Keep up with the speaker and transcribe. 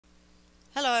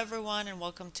everyone, and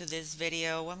welcome to this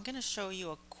video. I'm going to show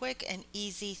you a quick and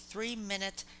easy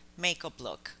 3-minute makeup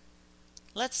look.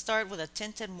 Let's start with a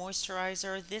tinted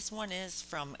moisturizer. This one is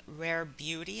from Rare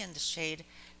Beauty in the shade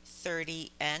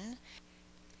 30N.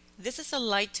 This is a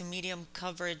light to medium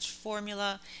coverage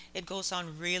formula. It goes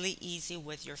on really easy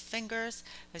with your fingers.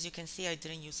 As you can see, I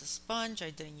didn't use a sponge, I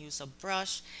didn't use a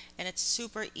brush, and it's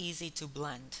super easy to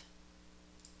blend.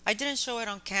 I didn't show it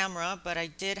on camera, but I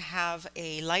did have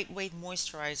a lightweight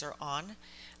moisturizer on.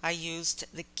 I used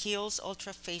the Kiehls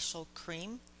Ultra Facial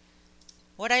Cream.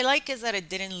 What I like is that it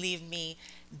didn't leave me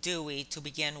dewy to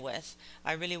begin with.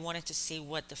 I really wanted to see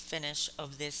what the finish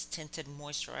of this tinted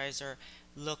moisturizer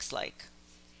looks like.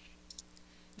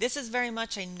 This is very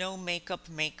much a no makeup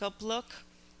look.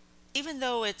 Even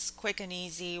though it's quick and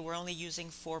easy, we're only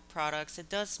using 4 products, it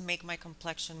does make my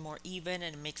complexion more even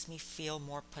and it makes me feel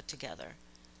more put together.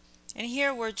 And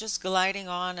here we're just gliding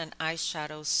on an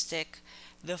eyeshadow stick.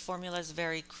 The formula is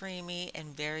very creamy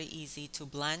and very easy to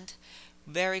blend,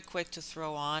 very quick to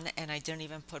throw on, and I didn't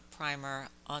even put primer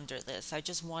under this. I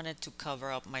just wanted to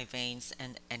cover up my veins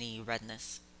and any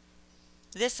redness.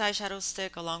 This eyeshadow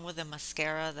stick, along with the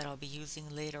mascara that I'll be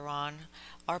using later on,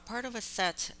 are part of a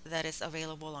set that is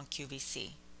available on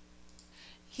QVC.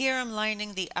 Here I'm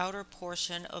lining the outer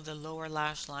portion of the lower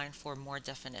lash line for more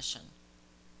definition.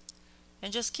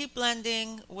 And just keep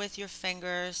blending with your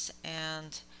fingers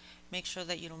and make sure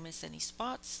that you don't miss any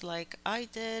spots like I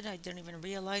did. I didn't even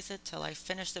realize it till I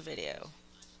finished the video.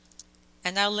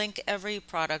 And I'll link every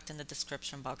product in the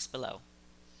description box below.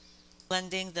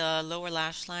 Blending the lower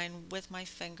lash line with my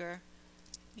finger.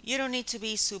 You don't need to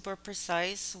be super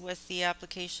precise with the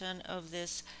application of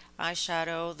this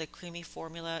eyeshadow. The creamy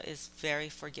formula is very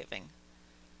forgiving.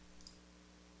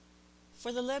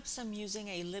 For the lips, I'm using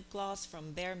a lip gloss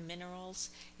from Bare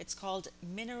Minerals. It's called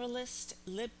Mineralist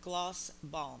Lip Gloss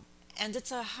Balm. And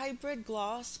it's a hybrid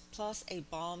gloss plus a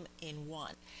balm in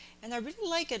one. And I really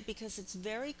like it because it's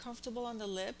very comfortable on the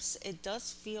lips. It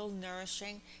does feel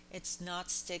nourishing. It's not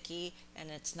sticky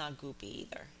and it's not goopy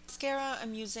either. Mascara,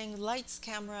 I'm using Lights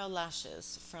Camera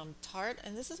Lashes from Tarte,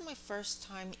 and this is my first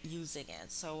time using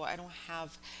it, so I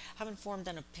haven't formed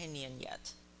an opinion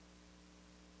yet.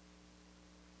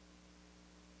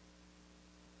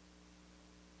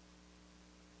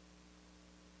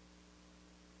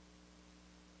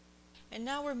 And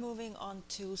now we're moving on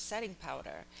to setting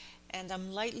powder, and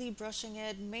I'm lightly brushing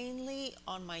it mainly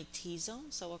on my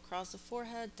T-zone, so across the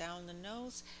forehead, down the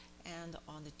nose, and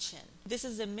on the chin. This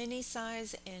is the mini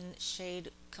size in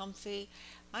shade Comfy.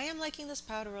 I am liking this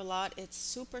powder a lot. It's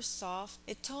super soft.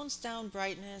 It tones down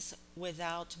brightness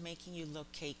without making you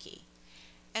look cakey.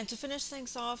 And to finish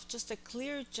things off, just a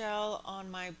clear gel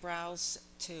on my brows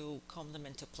to comb them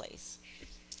into place.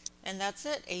 And that's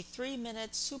it, a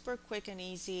 3-minute super quick and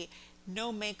easy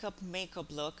no makeup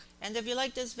look. And if you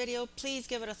like this video, please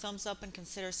give it a thumbs up and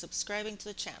consider subscribing to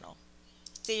the channel.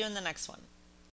 See you in the next one.